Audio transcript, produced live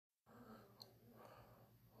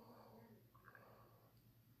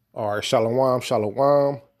All right, shalom,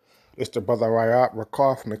 shalom. It's the brother Rayat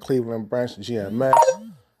Rakar from the Cleveland branch of GMS,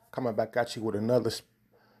 coming back at you with another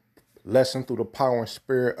lesson through the power and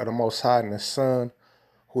spirit of the Most High and the Son,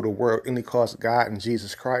 who the world only calls God and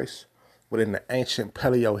Jesus Christ. Within the ancient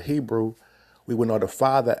Paleo-Hebrew, we would know the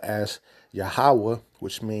Father as Yahweh,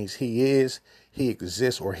 which means He is, He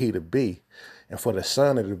exists, or He to be. And for the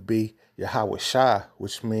Son of to be, Yahweh Shai,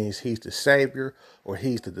 which means He's the Savior or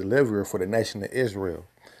He's the deliverer for the nation of Israel.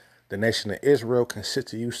 The nation of Israel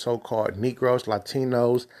consists of you so-called Negroes,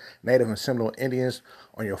 Latinos, Native and Seminole Indians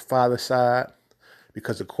on your father's side,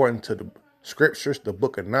 because according to the scriptures, the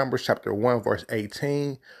book of Numbers, chapter 1, verse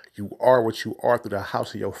 18, you are what you are through the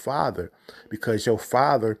house of your father, because your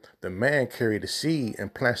father, the man, carried the seed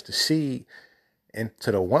and plants the seed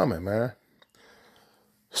into the woman, man.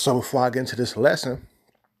 So before I get into this lesson,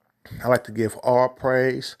 I like to give all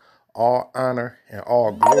praise, all honor, and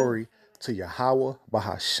all glory to Yahweh,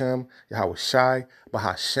 Bahashem, Yahweh Shai,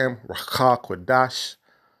 Bahashem, Rakah Kodash.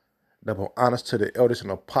 Double honors to the elders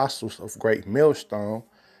and apostles of Great Millstone,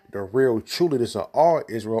 the real true leaders of all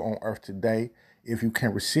Israel on earth today, if you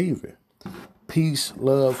can receive it. Peace,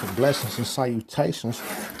 love, and blessings and salutations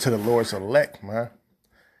to the Lord's elect, man.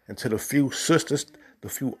 And to the few sisters, the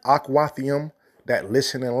few Akwathium that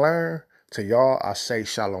listen and learn, to y'all I say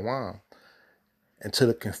shalom. And to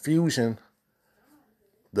the confusion,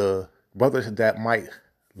 the brothers that might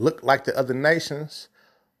look like the other nations,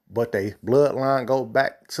 but they bloodline go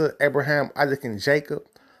back to Abraham, Isaac, and Jacob,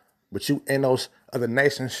 but you in those other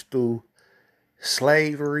nations through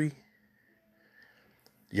slavery,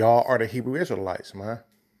 y'all are the Hebrew Israelites, man.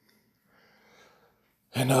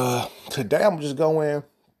 And today I'm just going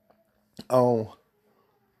on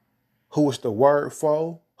who was the word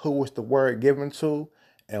for, who was the word given to,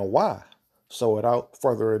 and why. So without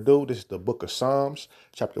further ado, this is the book of Psalms,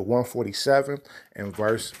 chapter 147 and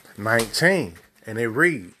verse 19. And it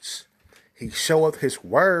reads, He showeth his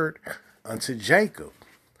word unto Jacob.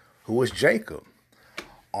 Who is Jacob?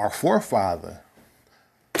 Our forefather.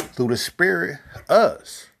 Through the Spirit,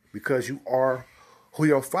 us. Because you are who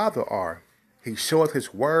your father are. He showeth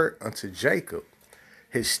his word unto Jacob.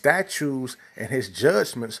 His statutes and his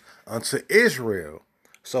judgments unto Israel.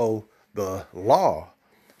 So the law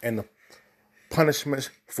and the punishments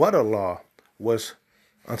for the law was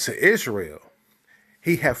unto Israel.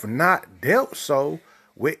 He hath not dealt so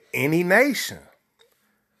with any nation.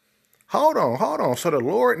 Hold on. So the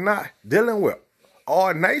Lord not dealing with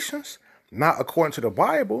all nations? Not according to the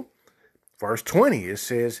Bible. Verse 20, it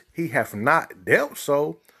says, He hath not dealt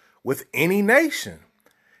so with any nation.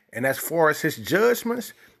 And as far as his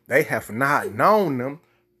judgments, they have not known them.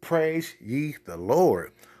 Praise ye the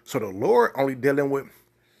Lord. So the Lord only dealing with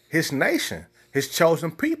his nation, his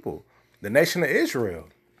chosen people, the nation of Israel.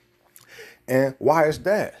 And why is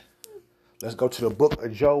that? Let's go to the book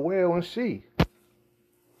of Joel and see.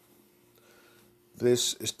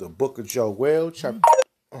 This is the book of Joel, chapter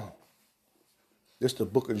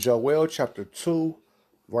 2,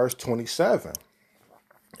 verse 27.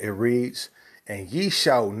 It reads, And ye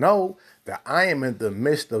shall know that I am in the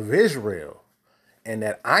midst of Israel, and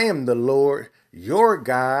that I am the Lord your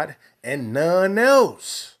God, and none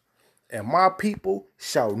else. And my people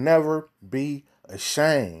shall never be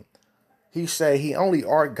ashamed. He say he only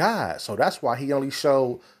our God. So that's why he only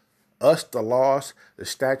showed us the laws, the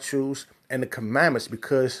statutes, and the commandments,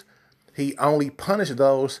 because he only punished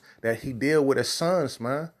those that he deal with as sons,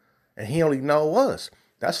 man. And he only know us.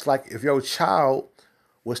 That's like if your child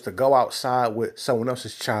was to go outside with someone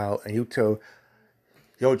else's child and you tell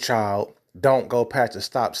your child, don't go past the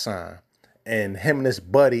stop sign. And him and his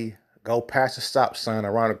buddy go past the stop sign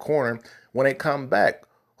around the corner. When they come back,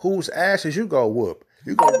 whose ass is you go whoop?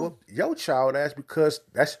 You go whoop your child ass because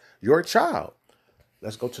that's your child.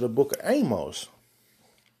 Let's go to the book of Amos.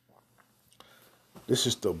 This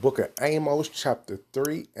is the book of Amos, chapter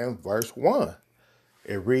 3 and verse 1.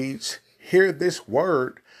 It reads, Hear this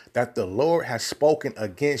word that the Lord has spoken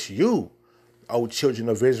against you, O children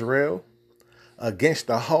of Israel, against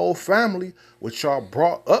the whole family which are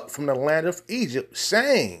brought up from the land of Egypt,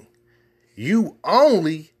 saying, You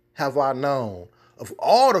only have I known of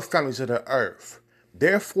all the families of the earth.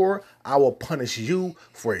 Therefore, I will punish you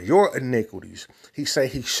for your iniquities. He say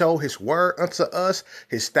he showed his word unto us,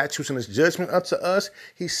 his statutes and his judgment unto us.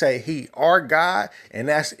 He say he our God, and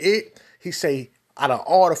that's it. He say out of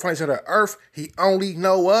all the families of the earth, he only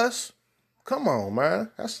know us. Come on, man.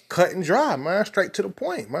 That's cut and dry, man. Straight to the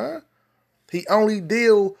point, man. He only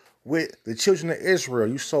deal with the children of Israel,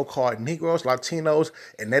 you so-called Negroes, Latinos,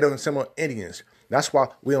 and Native and Seminole Indians. That's why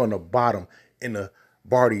we on the bottom in the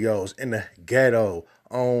barrios, in the ghetto,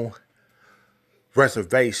 on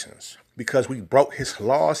reservations because we broke his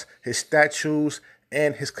laws, his statutes,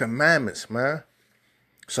 and his commandments, man.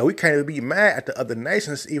 So we can't even be mad at the other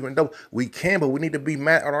nations, even though we can, but we need to be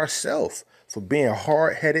mad at ourselves for being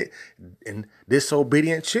hard-headed and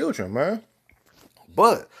disobedient children, man.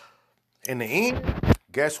 But in the end,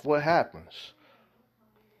 guess what happens?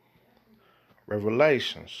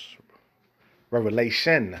 Revelations.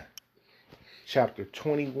 Revelation chapter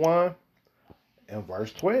 21 and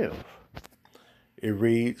verse 12. It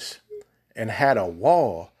reads, and had a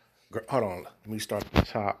wall. Hold on, let me start at the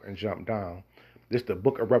top and jump down. This is the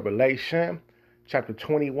book of Revelation, chapter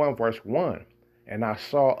 21, verse 1. And I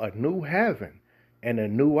saw a new heaven and a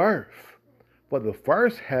new earth. For the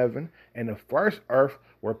first heaven and the first earth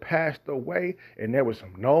were passed away, and there was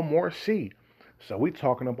no more sea. So we're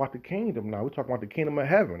talking about the kingdom now. We're talking about the kingdom of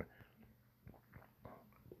heaven,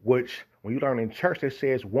 which when you learn in church, it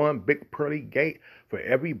says one big pearly gate for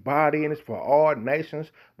everybody, and it's for all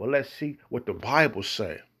nations. But let's see what the Bible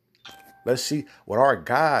say. Let's see what our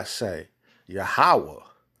God say. Yahweh.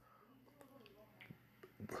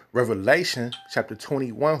 Revelation chapter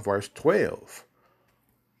 21, verse 12.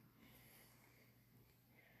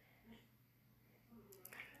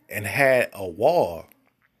 And had a wall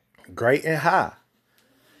great and high,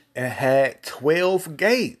 and had 12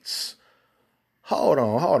 gates. Hold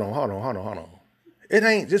on. It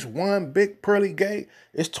ain't just one big pearly gate.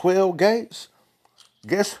 It's 12 gates.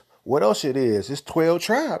 Guess what else it is? It's 12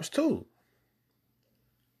 tribes too.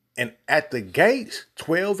 And at the gates,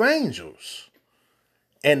 12 angels.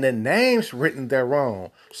 And the names written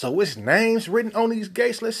thereon. So it's names written on these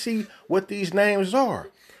gates. Let's see what these names are.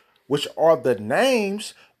 Which are the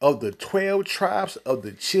names of the 12 tribes of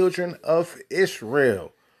the children of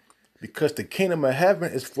Israel. Because the kingdom of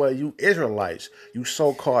heaven is for you Israelites, you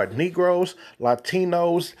so-called Negroes,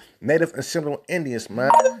 Latinos, Native and Seminole Indians,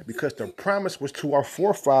 man. Because the promise was to our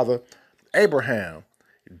forefather, Abraham.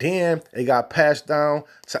 Then it got passed down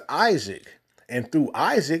to Isaac. And through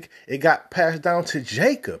Isaac, it got passed down to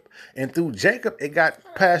Jacob. And through Jacob, it got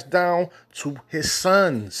passed down to his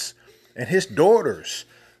sons and his daughters,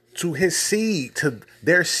 to his seed, to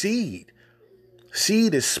their seed.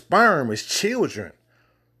 Seed is sperm, is children.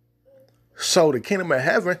 So the kingdom of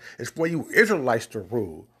heaven is for you Israelites to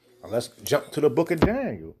rule. Now let's jump to the book of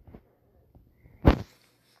Daniel.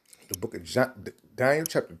 The book of Daniel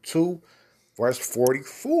chapter 2, verse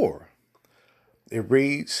 44. It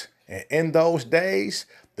reads, and in those days,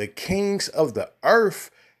 the kings of the earth,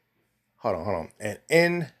 hold on. And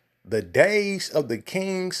in the days of the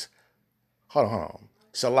kings, hold on.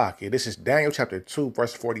 Salakia, this is Daniel chapter 2,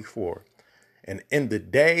 verse 44. And in the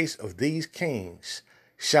days of these kings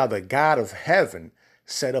shall the God of heaven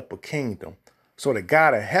set up a kingdom. So the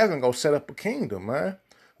God of heaven gonna set up a kingdom, man,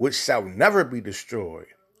 which shall never be destroyed.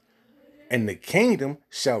 And the kingdom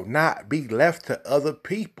shall not be left to other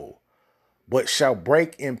people, but shall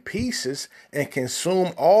break in pieces and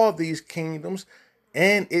consume all these kingdoms,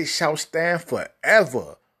 and it shall stand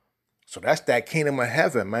forever. So that's that kingdom of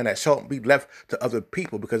heaven, man, that shall be left to other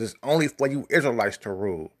people because it's only for you Israelites to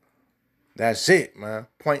rule. That's it, man.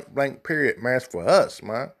 Point blank period, man. It's for us,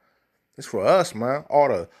 man. It's for us, man. All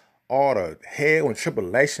the hell and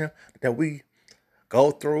tribulation that we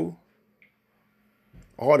go through,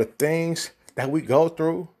 all the things that we go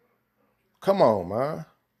through. Come on, man.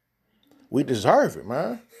 We deserve it,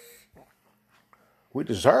 man. We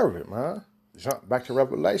deserve it, man. Jump back to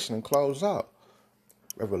Revelation and close out.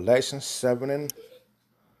 Revelation 7 and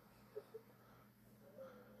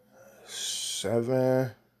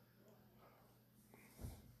 7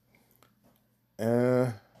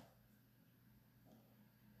 and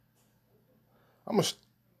I'm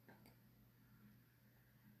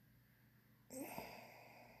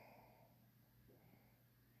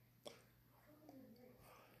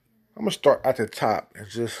gonna start at the top and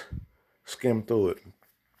just skim through it.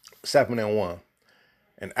 7 and 1.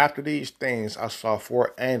 And after these things, I saw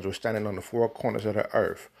 4 angels standing on the 4 corners of the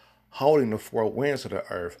earth, holding the 4 winds of the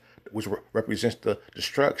earth, which represents the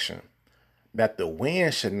destruction, that the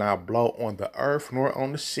wind should not blow on the earth, nor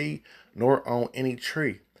on the sea, nor on any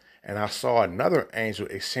tree. And I saw another angel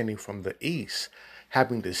ascending from the east,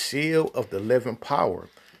 having the seal of the living power.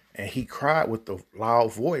 And he cried with a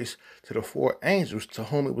loud voice to the 4 angels to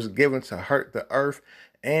whom it was given to hurt the earth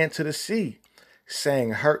and to the sea,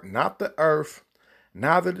 saying, hurt not the earth,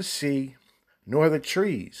 neither the sea, nor the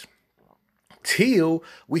trees, till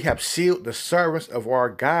we have sealed the servants of our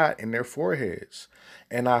God in their foreheads.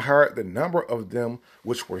 And I heard the number of them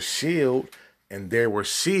which were sealed, and there were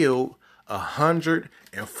sealed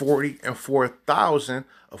 144,000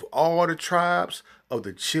 of all the tribes of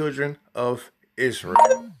the children of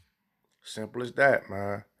Israel. Simple as that,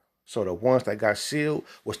 man. So the ones that got sealed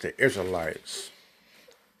was the Israelites.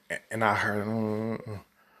 And I heard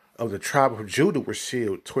of the tribe of Judah were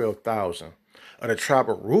sealed 12,000. Of the tribe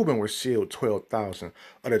of Reuben were sealed 12,000.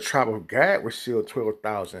 Of the tribe of Gad were sealed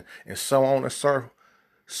 12,000. And so on and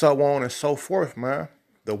so forth, man.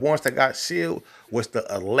 The ones that got sealed was the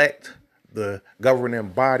elect, the governing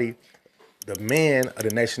body, the men of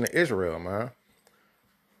the nation of Israel, man.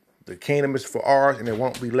 The kingdom is for ours, and it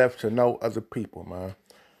won't be left to no other people, man.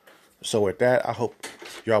 So with that, I hope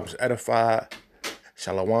y'all was edified.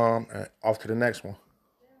 Shalom, and off to the next one.